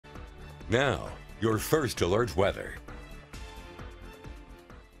Now, your first alert weather.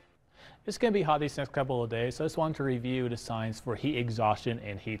 It's going to be hot these next couple of days, so I just wanted to review the signs for heat exhaustion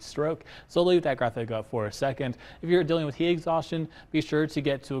and heat stroke. So I'll leave that graphic up for a second. If you're dealing with heat exhaustion, be sure to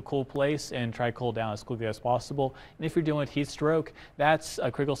get to a cool place and try to cool down as quickly as possible. And if you're dealing with heat stroke, that's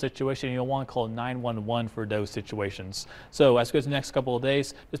a critical situation. You'll want to call 911 for those situations. So as we go to the next couple of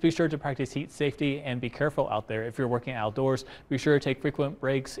days, just be sure to practice heat safety and be careful out there. If you're working outdoors, be sure to take frequent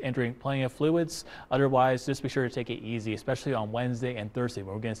breaks and drink plenty of fluids. Otherwise, just be sure to take it easy, especially on Wednesday and Thursday,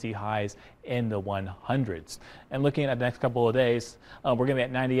 where we're going to see highs in the 100s. And looking at the next couple of days, we're going to be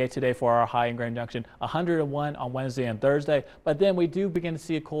at 98 today for our high in Grand Junction, 101 on Wednesday and Thursday, but then we do begin to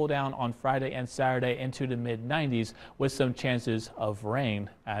see a cool down on Friday and Saturday into the mid 90s with some chances of rain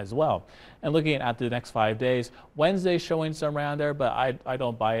as well. And looking at the next 5 days, Wednesday showing some around there, but I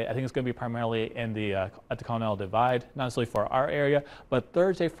don't buy it. I think it's going to be primarily in the at the Continental Divide, not necessarily for our area, but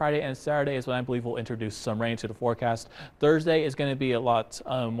Thursday, Friday, and Saturday is when I believe will introduce some rain to the forecast. Thursday is going to be a lot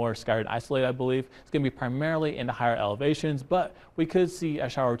more scattered and isolated, I believe. It's going to be primarily in the higher elevations, but we could see a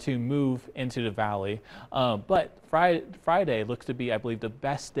shower or two move into the valley. But Friday looks to be, I believe, the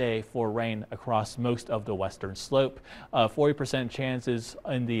best day for rain across most of the western slope. 40% chances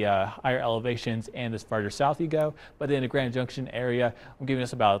in the higher elevations and as farther south you go, but in the Grand Junction area, I'm giving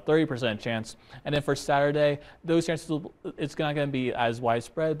us about a 30% chance. And then for Saturday, those chances, it's not going to be as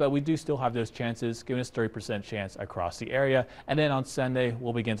widespread, but we do still have those chances, giving us 30% chance across the area. And then on Sunday,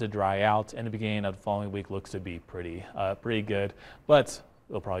 we'll begin to dry out, and the beginning of the following week looks to be pretty good, but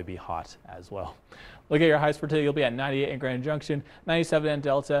it'll probably be hot as well. Look at your highs for today. You'll be at 98 in Grand Junction, 97 in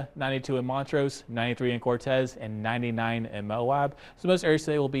Delta, 92 in Montrose, 93 in Cortez, and 99 in Moab. So most areas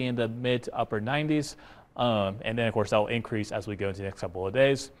today will be in the mid to upper 90s. And then, of course, that will increase as we go into the next couple of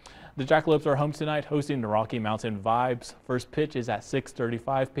days. The Jackalopes are home tonight, hosting the Rocky Mountain Vibes. First pitch is at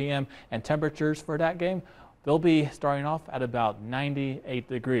 6:35 p.m. and temperatures for that game, they'll be starting off at about 98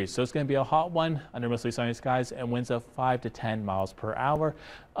 degrees. So it's going to be a hot one under mostly sunny skies and winds of 5 to 10 miles per hour.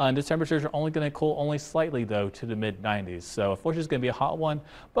 And the temperatures are only going to cool only slightly, though, to the mid 90s. So unfortunately, it's going to be a hot one,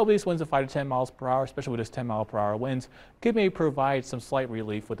 but with these winds of 5 to 10 miles per hour, especially with those 10-mile-per-hour winds, could maybe provide some slight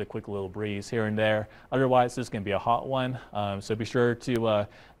relief with a quick little breeze here and there. Otherwise, this is going to be a hot one. So be sure to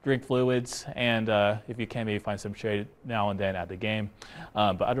drink fluids, and if you can, maybe find some shade now and then at the game.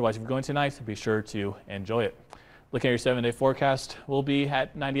 But otherwise, if you're going tonight, be sure to enjoy it. Looking at your 7-day forecast, we'll be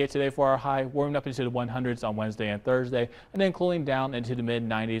at 98 today for our high, warming up into the 100s on Wednesday and Thursday, and then cooling down into the mid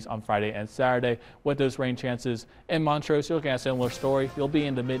 90s on Friday and Saturday with those rain chances. In Montrose, you're looking at a similar story. You'll be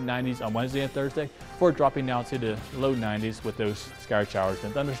in the mid 90s on Wednesday and Thursday before dropping down to the low 90s with those scattered showers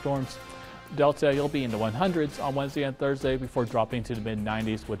and thunderstorms. Delta, you'll be in the 100s on Wednesday and Thursday before dropping to the mid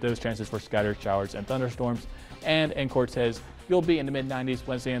 90s with those chances for scattered showers and thunderstorms. And in Cortez, you'll be in the mid 90s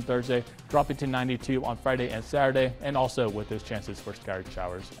Wednesday and Thursday, dropping to 92 on Friday and Saturday, and also with those chances for scattered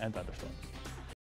showers and thunderstorms.